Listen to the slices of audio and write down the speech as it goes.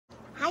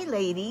Hi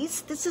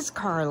ladies, this is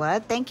Carla.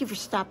 Thank you for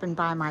stopping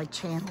by my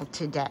channel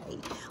today.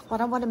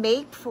 What I want to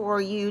make for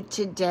you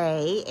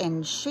today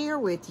and share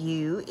with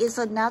you is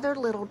another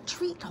little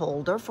treat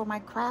holder for my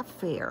craft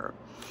fair.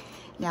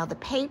 Now the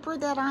paper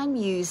that I'm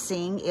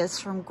using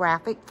is from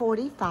Graphic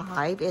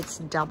 45. It's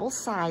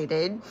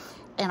double-sided,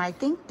 and I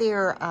think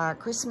their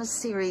Christmas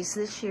series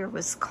this year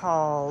was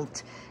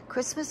called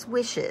Christmas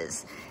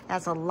Wishes. It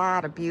has a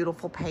lot of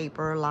beautiful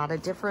paper, a lot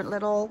of different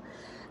little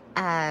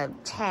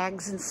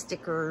tags and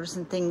stickers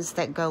and things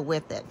that go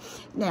with it.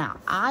 Now,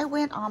 I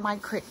went on my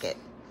Cricut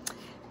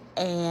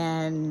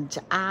and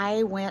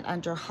I went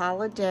under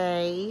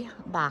holiday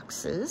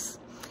boxes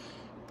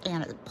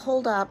and it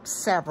pulled up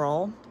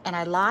several, and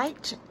I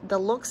liked the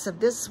looks of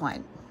this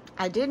one.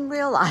 I didn't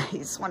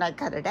realize when I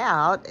cut it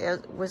out,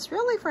 it was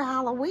really for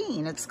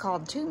Halloween. It's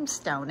called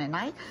Tombstone, and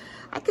I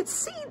could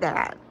see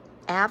that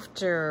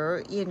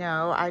after, you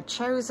know, I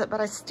chose it, but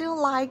I still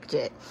liked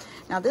it.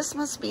 Now this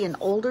must be an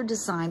older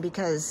design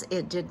because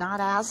it did not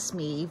ask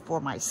me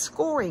for my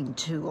scoring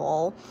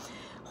tool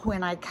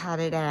when I cut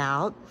it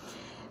out.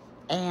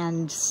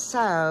 And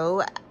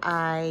so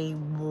I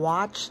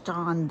watched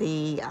on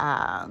the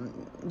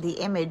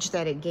image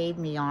that it gave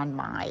me on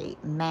my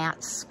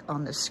mats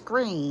on the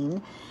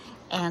screen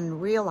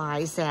and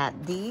realized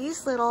that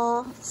these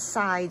little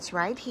sides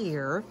right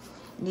here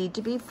need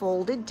to be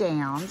folded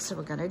down. So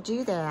we're gonna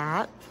do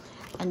that.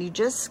 And you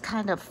just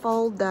kind of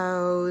fold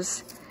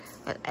those.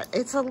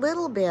 It's a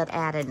little bit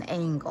at an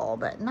angle,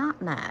 but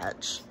not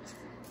much.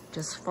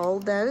 Just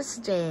fold those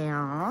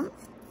down.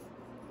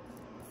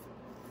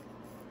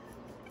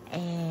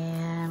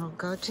 And we'll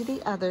go to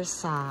the other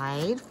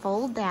side,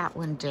 fold that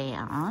one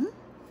down.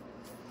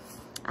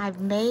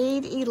 I've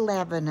made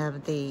 11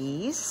 of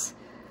these,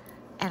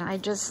 and I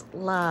just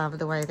love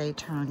the way they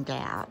turned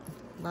out.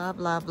 Love,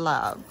 love,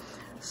 love.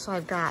 So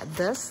I've got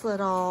this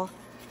little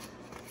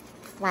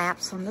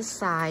flaps on the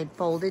side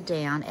folded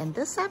down, and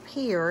this up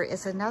here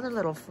is another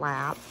little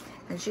flap.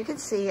 As you can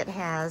see, it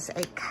has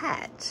a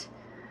cut.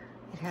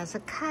 It has a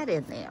cut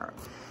in there.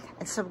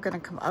 And so we're gonna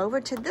come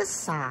over to this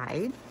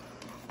side,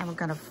 and we're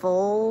gonna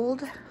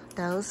fold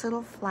those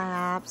little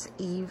flaps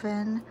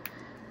even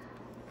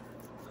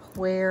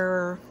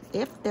where,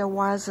 if there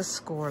was a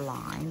score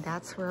line,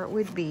 that's where it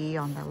would be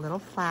on the little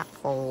flap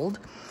fold.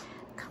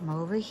 Come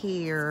over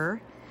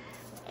here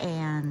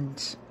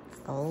and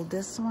fold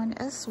this one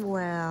as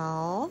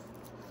well.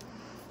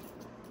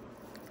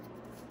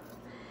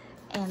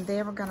 And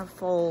then we're gonna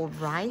fold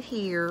right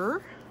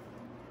here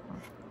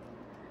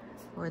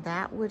where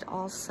that would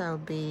also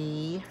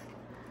be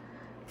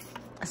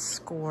a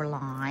score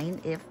line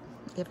if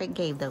it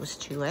gave those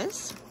to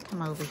us.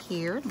 Come over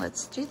here and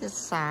let's do this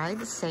side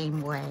the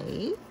same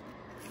way.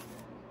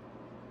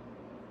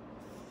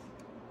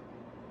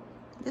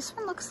 This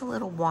one looks a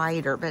little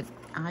wider, but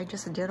I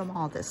just did them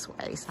all this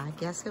way, so I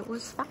guess it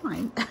was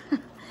fine.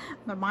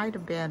 There might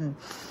have been,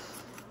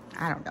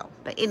 I don't know,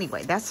 but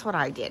anyway, that's what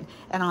I did.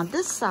 And on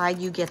this side,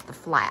 you get the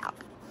flap.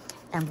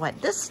 And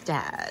what this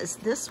does,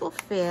 this will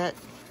fit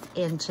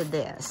into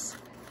this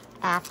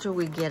after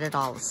we get it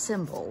all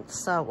assembled.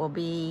 So it will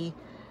be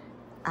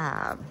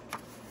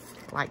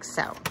like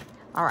so.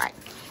 All right,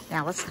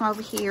 now let's come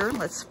over here.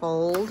 Let's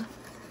fold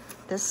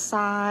this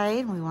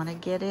side. We want to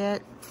get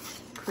it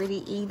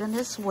pretty even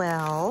as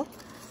well.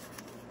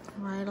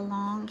 Right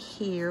along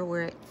here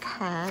where it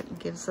cut,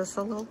 gives us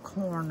a little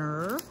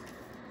corner.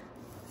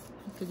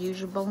 You could use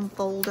your bone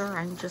folder.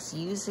 I'm just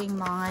using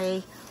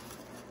my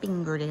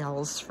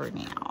fingernails for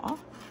now.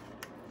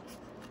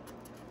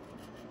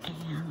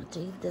 And I'll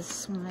do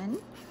this one.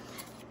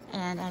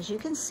 And as you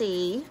can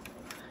see,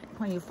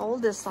 when you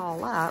fold this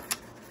all up,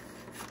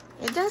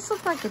 it does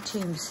look like a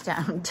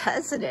tombstone,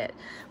 doesn't it?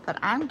 But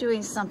I'm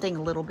doing something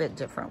a little bit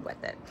different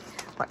with it.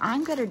 What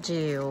I'm gonna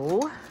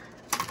do,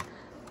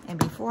 and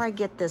before I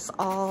get this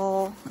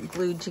all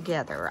glued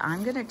together,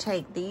 I'm gonna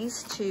take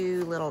these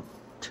two little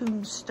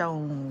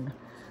tombstone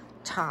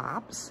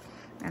tops,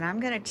 and I'm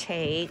gonna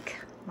take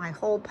my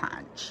hole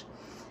punch,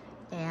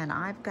 and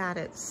I've got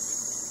it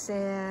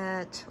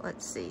set,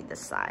 let's see,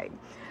 this side.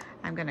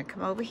 I'm gonna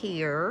come over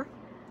here,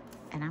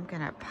 and I'm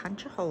gonna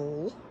punch a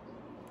hole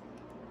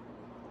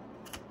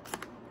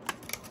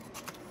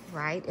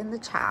right in the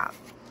top.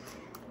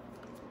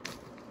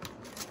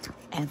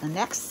 And the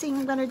next thing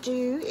I'm gonna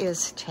do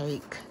is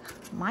take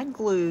my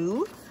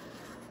glue,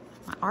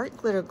 my art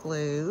glitter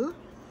glue,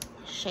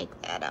 shake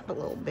that up a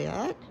little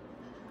bit.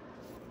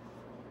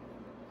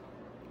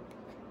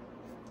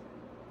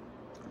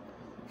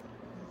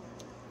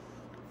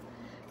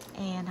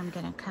 And I'm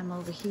gonna come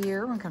over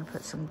here, we're gonna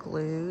put some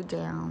glue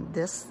down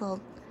this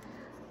little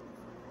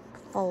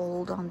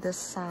fold on this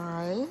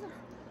side.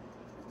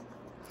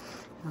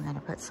 We're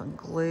gonna put some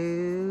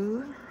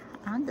glue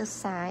on this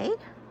side.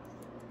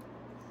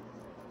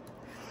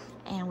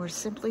 And we're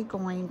simply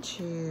going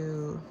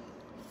to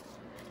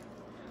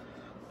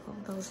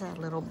fold those out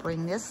a little,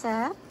 bring this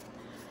up.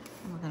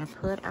 And we're gonna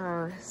put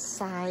our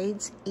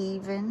sides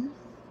even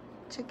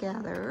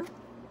together.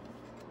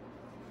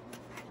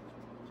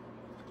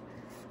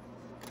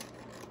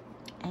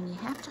 And you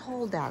have to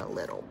hold that a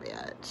little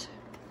bit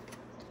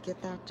to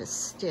get that to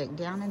stick.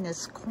 Down in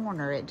this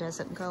corner, it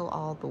doesn't go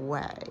all the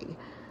way,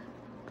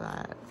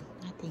 but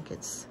I think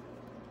it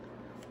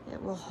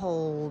will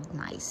hold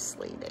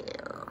nicely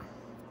there.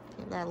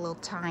 Give that a little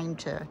time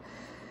to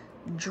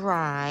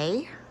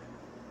dry.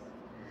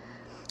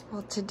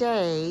 Well,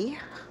 today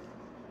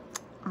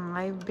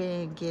I've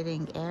been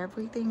getting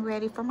everything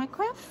ready for my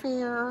craft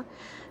fair,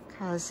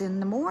 because in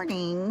the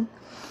morning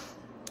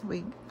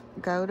we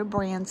go to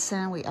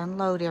Branson, we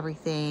unload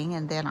everything,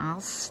 and then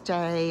I'll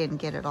stay and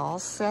get it all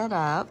set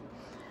up,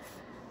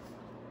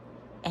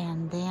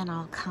 and then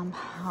I'll come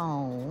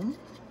home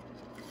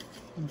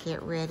and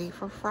get ready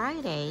for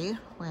Friday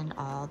when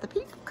all the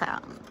people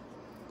come.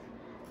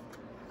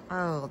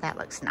 Oh, that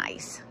looks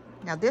nice.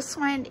 Now this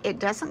one, it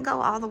doesn't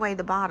go all the way to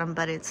the bottom,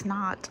 but it's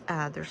not,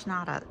 there's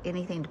not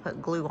anything to put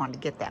glue on to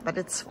get that, but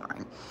it's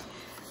fine.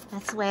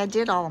 That's the way I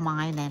did all of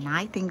mine, and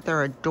I think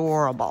they're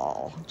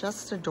adorable,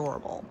 just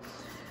adorable.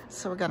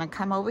 So we're gonna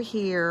come over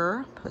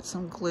here, put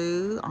some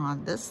glue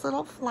on this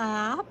little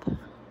flap.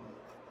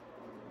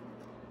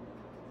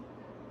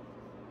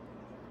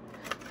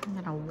 I'm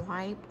gonna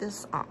wipe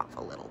this off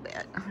a little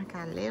bit. I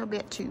got a little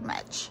bit too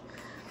much.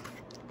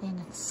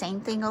 Then same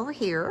thing over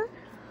here.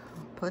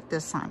 Put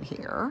this on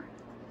here.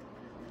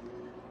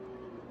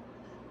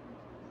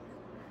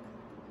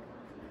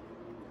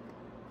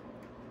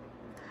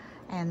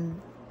 And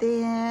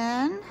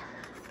then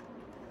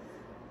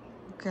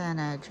I'm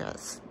gonna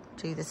just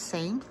do the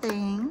same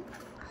thing.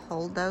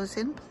 Hold those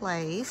in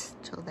place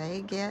till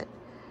they get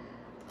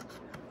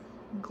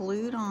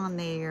glued on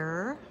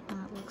there.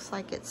 It looks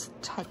like it's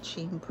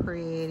touching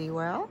pretty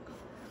well.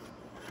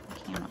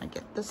 Okay, I'm gonna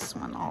get this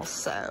one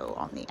also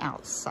on the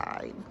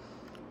outside.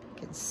 You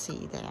can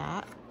see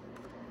that.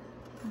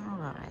 All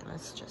right,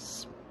 let's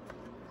just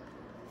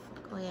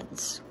go ahead and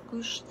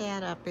squish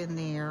that up in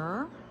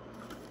there.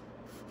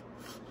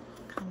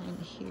 Come in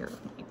here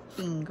with my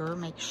finger,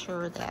 make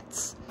sure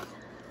that's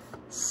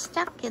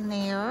stuck in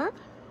there.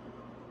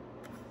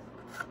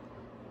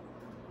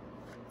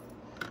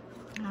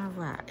 All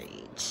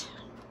right,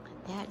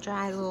 let that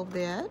dry a little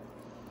bit.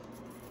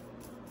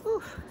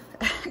 Oof,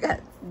 I got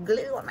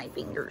glue on my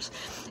fingers.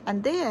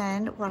 And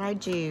then what I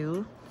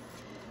do,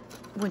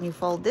 when you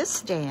fold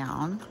this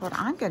down, what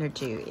I'm gonna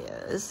do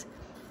is,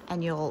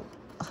 and you'll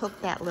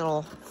hook that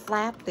little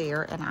flap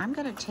there, and I'm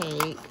gonna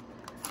take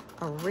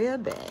a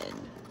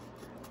ribbon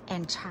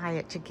and tie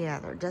it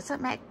together.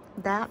 Doesn't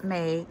that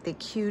make the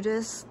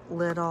cutest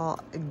little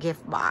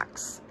gift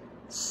box?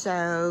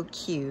 So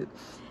cute.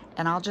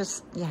 And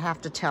you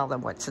have to tell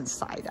them what's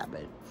inside of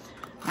it.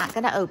 Not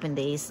gonna open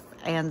these,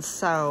 and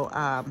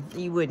so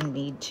you wouldn't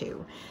need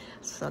to.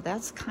 So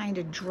that's kind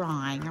of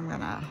drying. I'm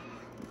gonna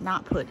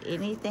not put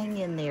anything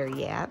in there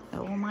yet.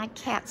 Oh, my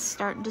cat's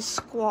starting to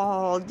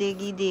squall,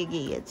 diggy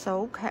diggy. It's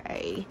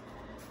okay.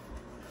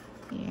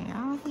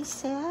 Yeah, he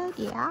said,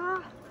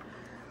 yeah.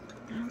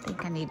 I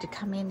think I need to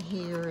come in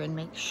here and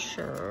make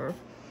sure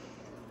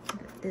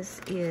that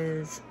this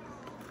is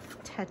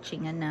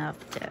touching enough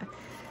to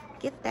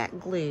get that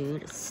glue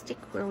to stick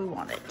where we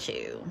want it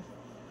to.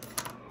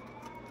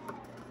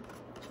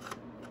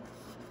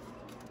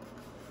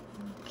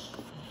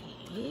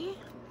 Okay. It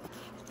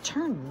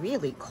turned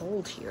really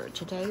cold here.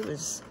 Today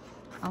was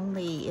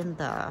only in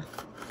the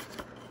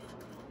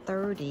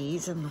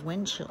 30s, and the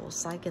wind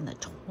chill's like in the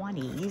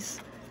 20s.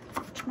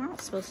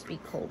 Tomorrow's supposed to be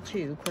cold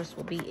too. Of course,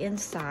 we'll be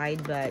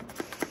inside, but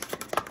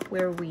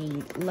where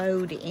we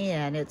load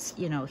in, it's,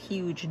 you know,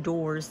 huge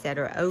doors that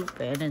are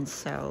open, and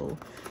so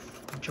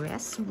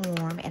dress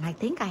warm. And I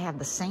think I have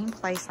the same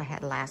place I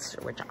had last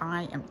year, which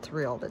I am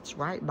thrilled. It's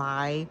right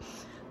by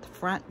the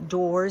front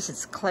doors.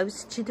 It's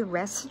close to the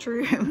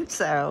restroom,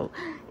 so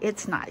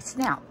it's nice.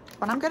 Now,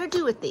 what I'm going to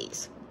do with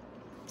these,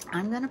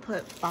 I'm going to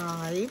put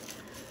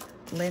 5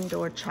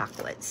 Lindor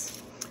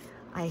chocolates.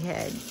 I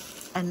had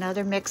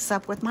another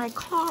mix-up with my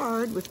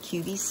card with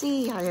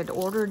QVC. I had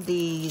ordered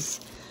these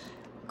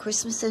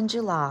Christmas in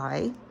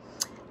July,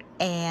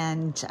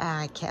 and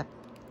I kept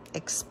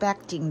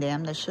expecting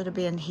them. They should have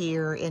been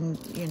here in,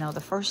 you know, the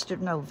 1st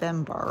of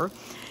November,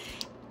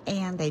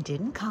 and they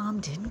didn't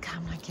come.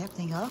 I kept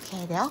thinking,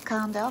 okay, they'll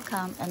come,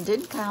 and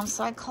didn't come.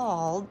 So I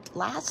called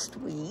last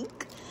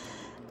week,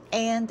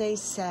 and they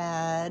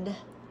said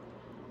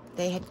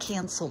they had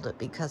canceled it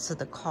because of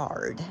the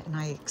card. And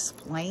I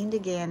explained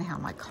again how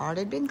my card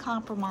had been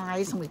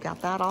compromised, and we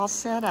got that all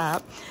set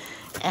up.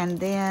 And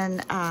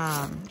then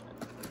I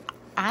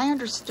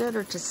understood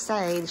her to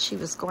say that she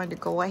was going to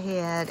go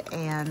ahead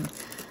and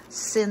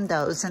send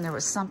those, and there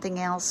was something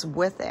else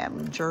with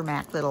them,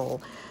 Germac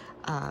little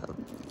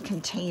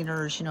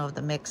containers, you know,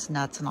 the mixed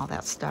nuts and all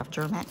that stuff,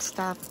 Germac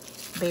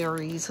stuff,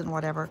 berries and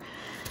whatever.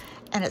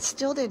 And it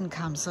still didn't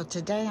come. So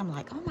today I'm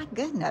like, oh my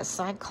goodness.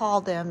 So I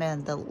called them,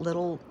 and the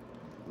little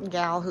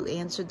gal who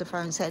answered the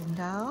phone said,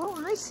 no,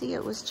 I see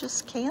it was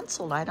just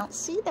canceled. I don't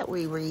see that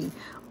we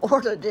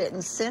reordered it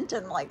and sent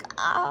it. I'm like,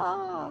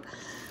 ah.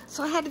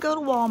 So I had to go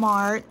to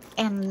Walmart,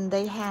 and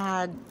they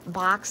had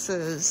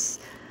boxes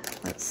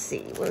let's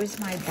see, where's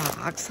my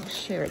box? I'll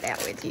share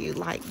that with you,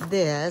 like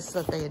this,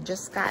 that they had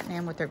just gotten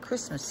in with their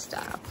Christmas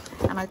stuff.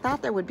 And I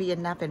thought there would be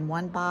enough in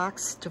one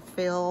box to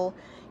fill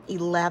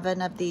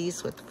 11 of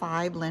these with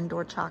 5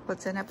 Lindor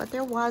chocolates in it, but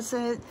there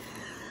wasn't.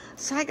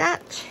 So I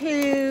got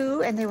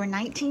 2, and they were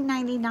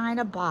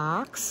 $19.99 a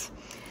box.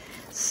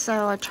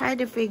 So I tried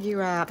to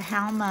figure out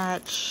how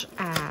much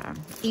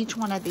each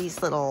one of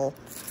these little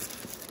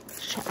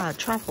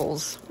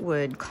truffles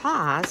would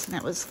cost, and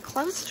it was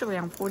close to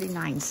around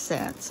 49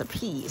 cents a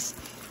piece.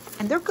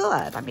 And they're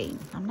good. I mean,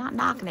 I'm not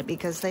knocking it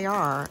because they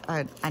are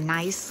a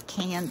nice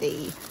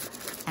candy,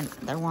 and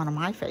they're one of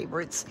my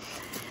favorites.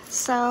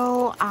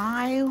 So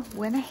I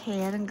went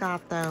ahead and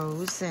got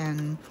those,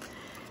 and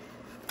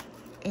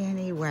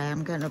anyway,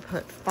 I'm going to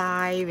put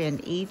 5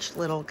 in each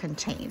little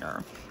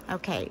container.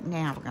 Okay,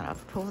 now we're going to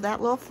pull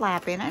that little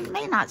flap in. It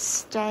may not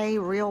stay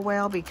real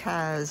well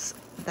because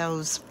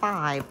those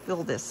 5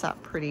 fill this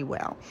up pretty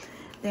well.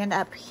 Then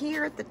up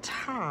here at the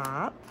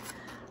top,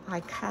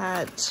 I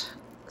cut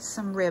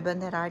some ribbon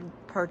that I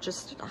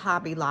purchased at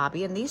Hobby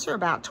Lobby, and these are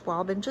about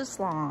 12 inches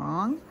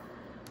long.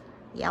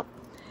 Yep.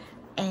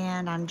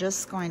 And I'm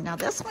just going, now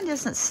this one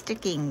isn't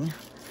sticking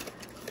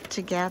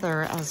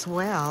together as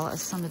well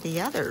as some of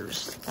the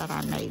others that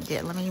I made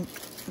it. Let me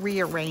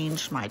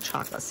rearrange my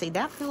chocolate. See,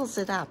 that fills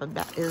it up, and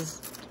that is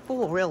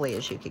full really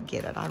as you could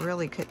get it. I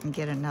really couldn't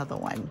get another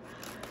one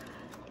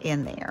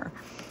in there.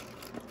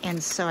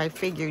 And so I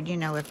figured, you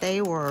know, if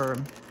they were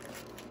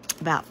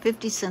about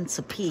 50 cents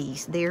a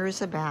piece,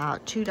 there's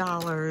about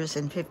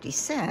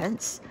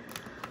 $2.50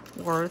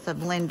 worth of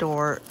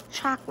Lindor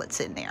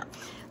chocolates in there.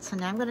 So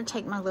now I'm going to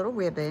take my little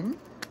ribbon,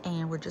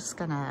 and we're just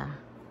going to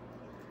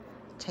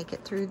take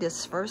it through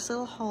this first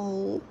little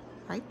hole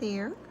right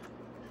there,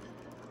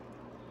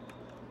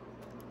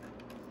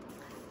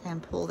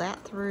 and pull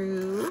that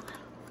through.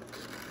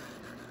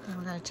 And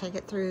we're going to take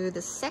it through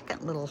the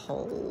second little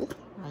hole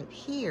right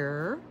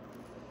here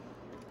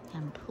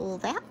and pull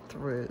that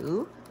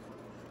through.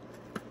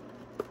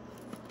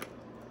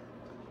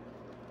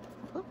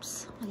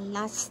 Oops, I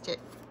lost it.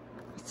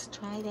 Let's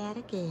try that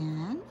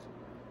again.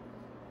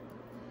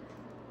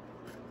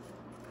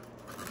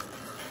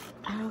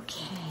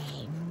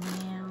 Okay,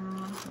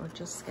 now we're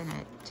just going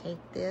to take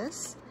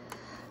this,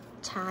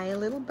 tie a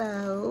little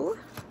bow,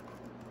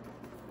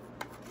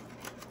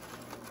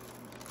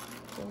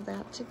 pull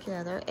that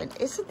together, and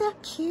isn't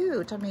that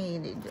cute? I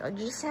mean, you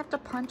just have to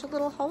punch a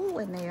little hole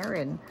in there,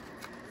 and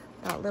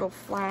that little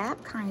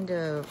flap kind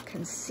of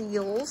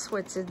conceals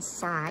what's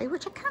inside,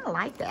 which I kind of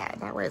like that.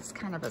 That way it's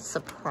kind of a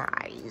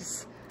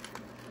surprise.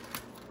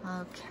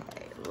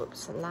 Okay,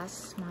 whoops, I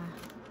lost my...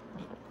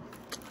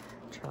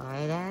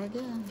 Try that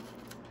again.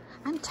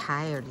 I'm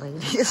tired,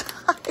 ladies.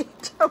 I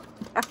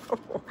don't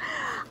know.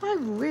 I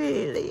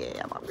really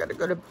am. I'm going to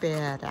go to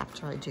bed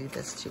after I do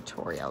this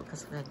tutorial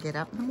because I'm going to get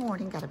up in the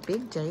morning. Got a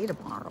big day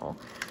tomorrow.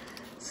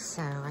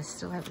 So I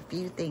still have a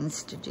few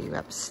things to do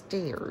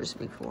upstairs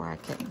before I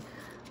can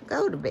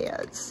go to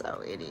bed.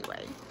 So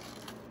anyway,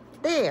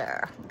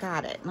 there.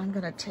 Got it. And I'm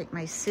going to take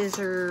my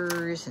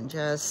scissors and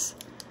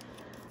just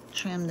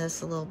trim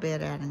this a little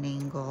bit at an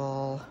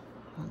angle.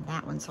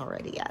 That one's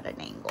already at an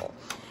angle.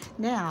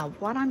 Now,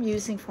 what I'm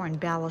using for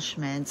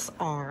embellishments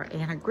are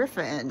Anna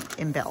Griffin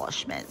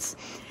embellishments.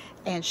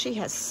 And she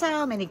has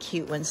so many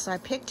cute ones, so I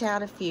picked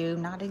out a few.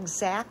 Not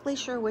exactly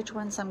sure which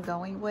ones I'm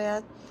going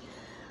with.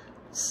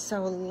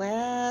 So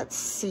let's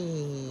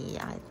see.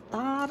 I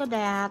thought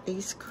about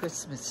these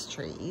Christmas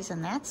trees,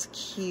 and that's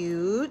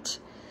cute.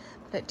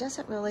 But it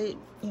doesn't really,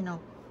 you know,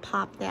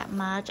 pop that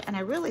much. And I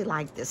really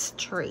like this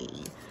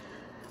tree.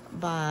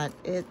 But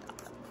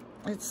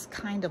it's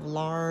kind of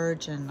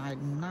large, and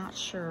I'm not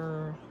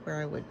sure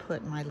where I would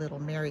put my little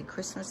Merry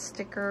Christmas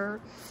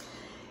sticker.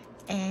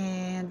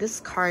 And this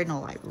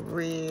cardinal I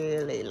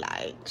really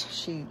liked.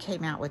 She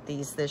came out with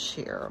these this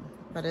year,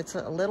 but it's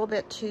a little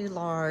bit too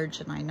large,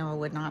 and I know I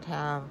would not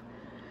have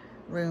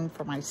room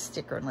for my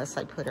sticker unless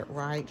I put it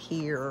right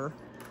here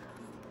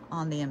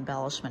on the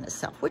embellishment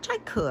itself, which I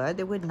could.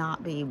 There would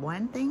not be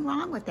one thing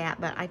wrong with that,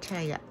 but I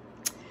tell you,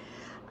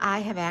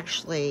 I have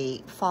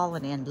actually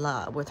fallen in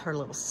love with her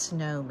little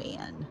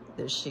snowman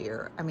this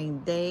year. I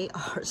mean, they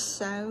are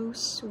so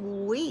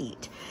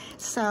sweet.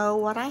 So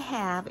what I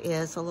have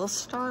is a little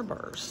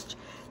starburst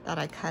that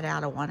I cut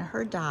out of one of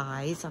her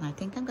dies, and I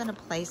think I'm going to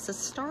place a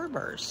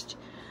starburst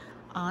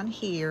on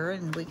here,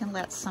 and we can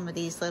let some of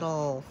these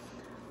little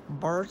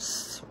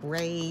bursts,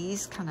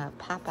 rays kind of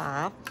pop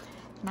off.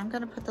 And I'm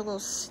going to put the little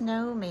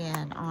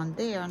snowman on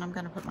there, and I'm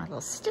going to put my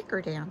little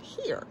sticker down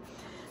here.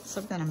 So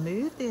I'm going to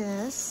move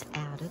this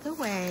out of the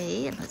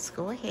way, and let's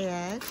go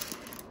ahead,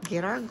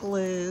 get our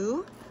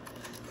glue,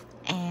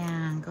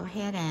 and go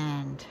ahead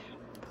and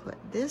put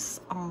this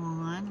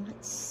on.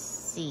 Let's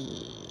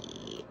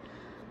see.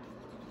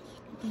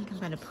 I think I'm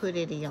going to put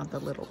it on the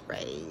little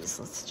rays.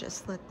 Let's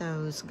just let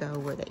those go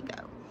where they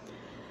go.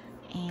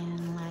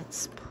 And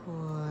let's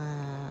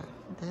put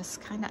this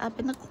kind of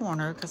up in the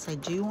corner because I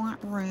do want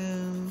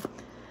room.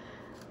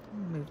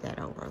 Move that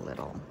over a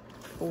little.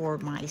 for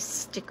my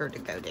sticker to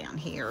go down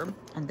here.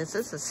 And this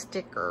is a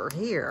sticker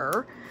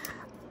here.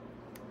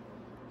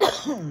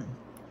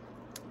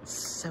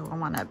 So I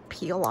want to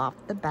peel off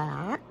the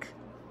back.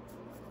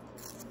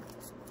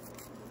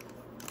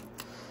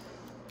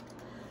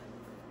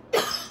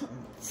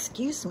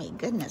 Excuse me,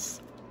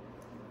 goodness.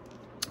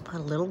 Put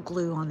a little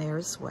glue on there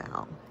as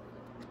well.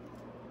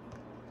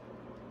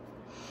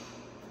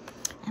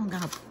 I'm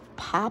going to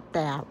pop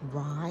that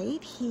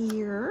right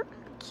here.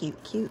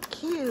 Cute, cute,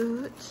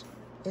 cute.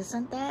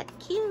 Isn't that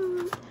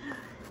cute?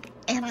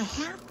 And I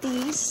have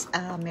these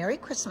Merry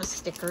Christmas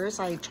stickers.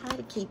 I try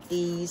to keep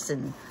these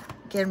and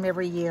get them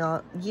every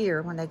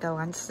year when they go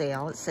on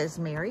sale. It says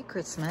Merry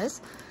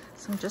Christmas.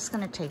 So I'm just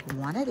going to take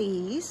one of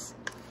these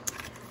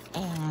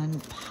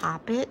and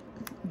pop it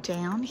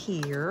down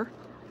here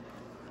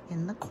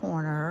in the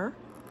corner.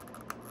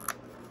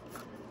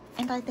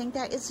 And I think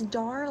that is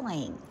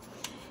darling.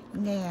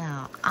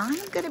 Now, I'm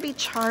going to be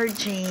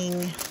charging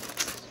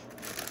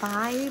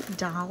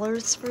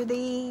 $5 for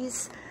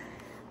these.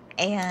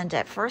 And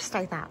at first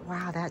I thought,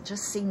 wow, that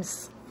just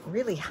seems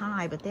really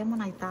high. But then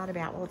when I thought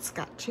about, well, it's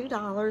got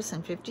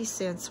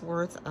 $2.50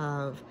 worth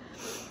of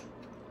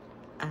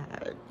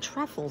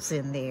truffles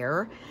in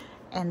there.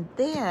 And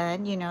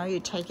then, you know, you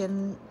take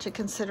into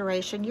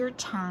consideration your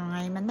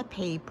time and the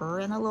paper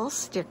and the little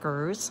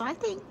stickers. So I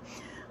think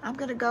I'm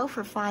going to go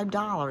for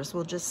 $5.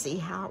 We'll just see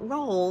how it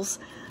rolls.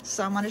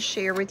 So I'm going to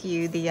share with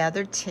you the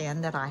other 10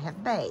 that I have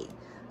made.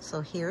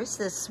 So here's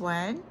this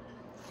one.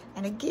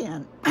 And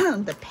again,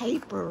 the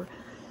paper,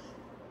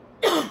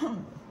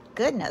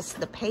 goodness,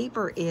 the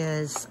paper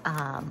is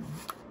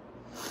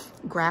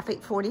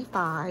graphic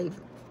 45,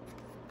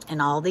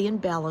 and all the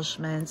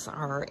embellishments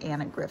are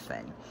Anna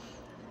Griffin.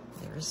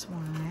 There's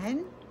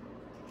one.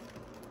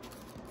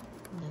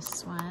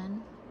 This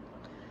one.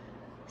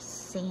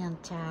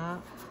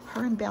 Santa.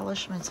 Her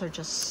embellishments are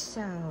just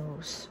so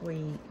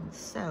sweet and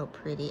so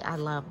pretty. I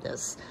love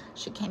this.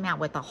 She came out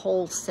with a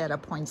whole set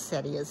of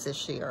poinsettias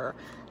this year.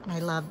 And I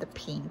love the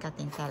pink. I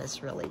think that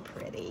is really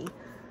pretty.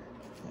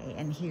 Okay,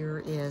 and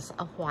here is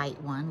a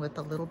white one with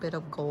a little bit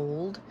of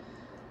gold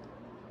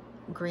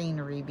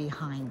greenery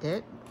behind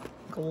it.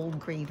 Gold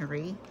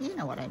greenery, you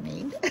know what I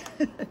mean.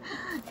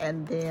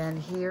 And then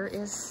here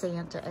is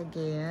Santa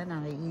again.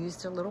 I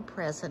used a little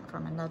present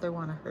from another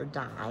one of her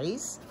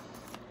dies.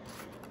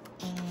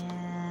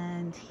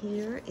 And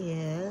here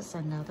is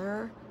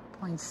another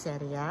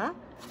poinsettia.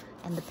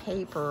 And the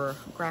paper,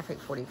 graphic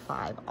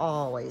 45,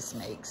 always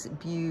makes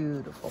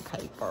beautiful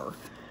paper.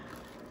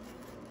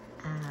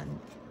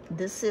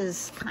 This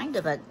is kind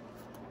of a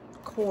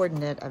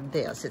coordinate of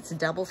this. It's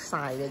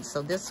double-sided,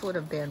 so this would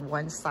have been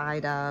one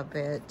side of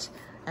it,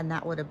 and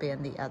that would have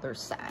been the other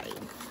side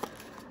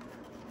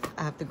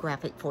of the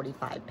graphic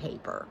 45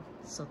 paper.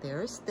 So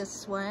there's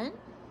this one.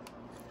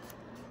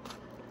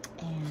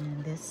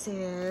 And this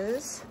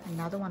is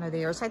another one of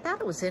theirs. I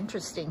thought it was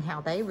interesting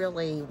how they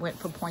really went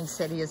for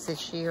poinsettias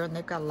this year, and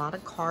they've got a lot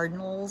of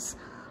cardinals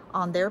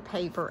on their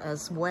paper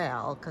as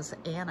well, because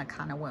Anna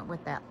kind of went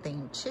with that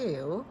theme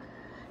too.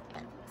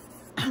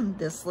 And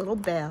this little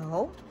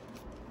bell.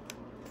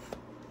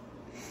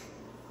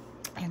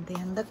 And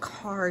then the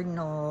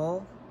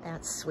cardinal.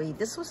 That's sweet.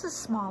 This was a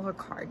smaller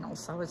cardinal,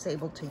 so I was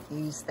able to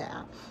use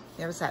that.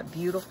 There's that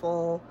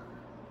beautiful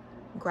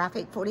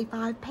graphic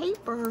 45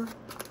 paper.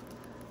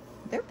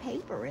 Their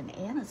paper and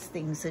Anna's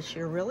things this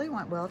year really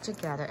went well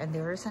together. And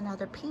there's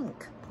another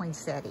pink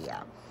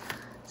poinsettia.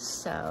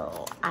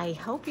 So I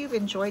hope you've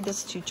enjoyed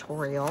this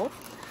tutorial.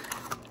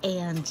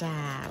 And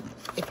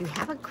if you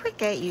have a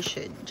Cricut, you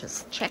should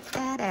just check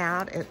that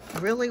out. It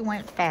really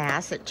went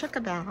fast. It took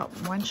about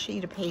one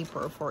sheet of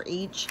paper for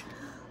each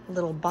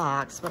little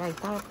box, but I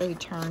thought they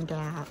turned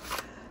out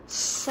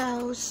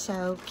so,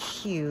 so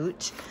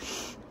cute.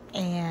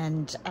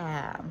 And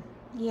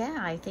yeah,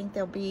 I think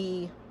they'll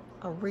be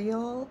a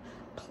real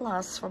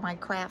plus for my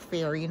craft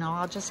fair. You know,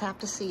 I'll just have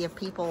to see if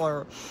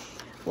people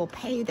will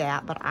pay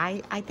that, but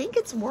I think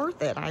it's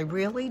worth it. I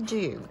really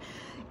do.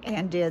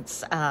 And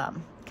it's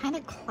kind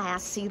of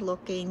classy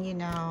looking, you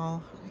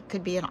know. It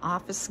could be an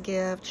office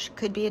gift,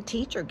 could be a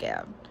teacher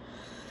gift,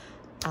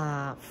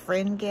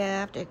 friend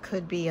gift. It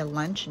could be a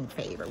luncheon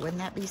favor. Wouldn't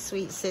that be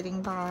sweet,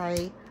 sitting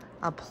by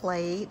a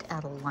plate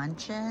at a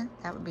luncheon?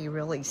 That would be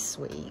really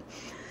sweet.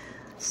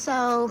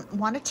 So,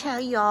 want to tell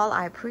y'all,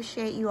 I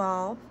appreciate you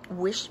all.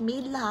 Wish me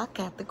luck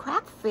at the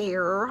craft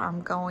fair. I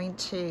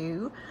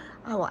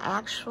will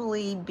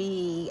actually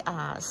be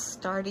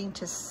starting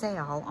to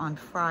sell on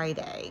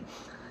Friday.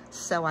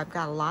 So I've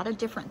got a lot of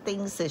different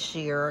things this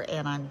year,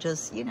 and I'm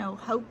just, you know,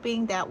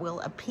 hoping that will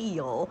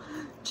appeal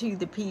to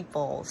the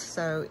people.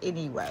 So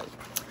anyway,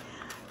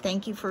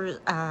 thank you for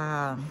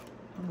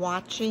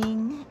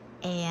watching.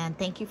 And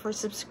thank you for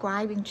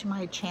subscribing to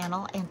my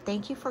channel, and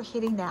thank you for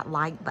hitting that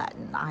like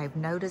button. I've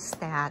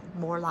noticed that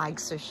more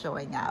likes are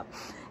showing up,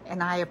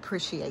 and I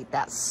appreciate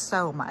that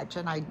so much,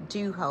 and I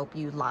do hope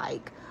you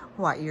like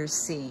what you're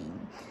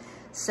seeing.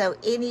 So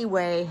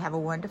anyway, have a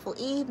wonderful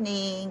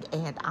evening,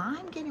 and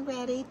I'm getting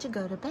ready to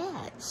go to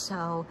bed.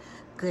 So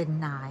good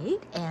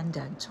night, and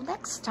until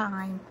next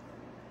time.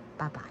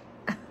 Bye-bye.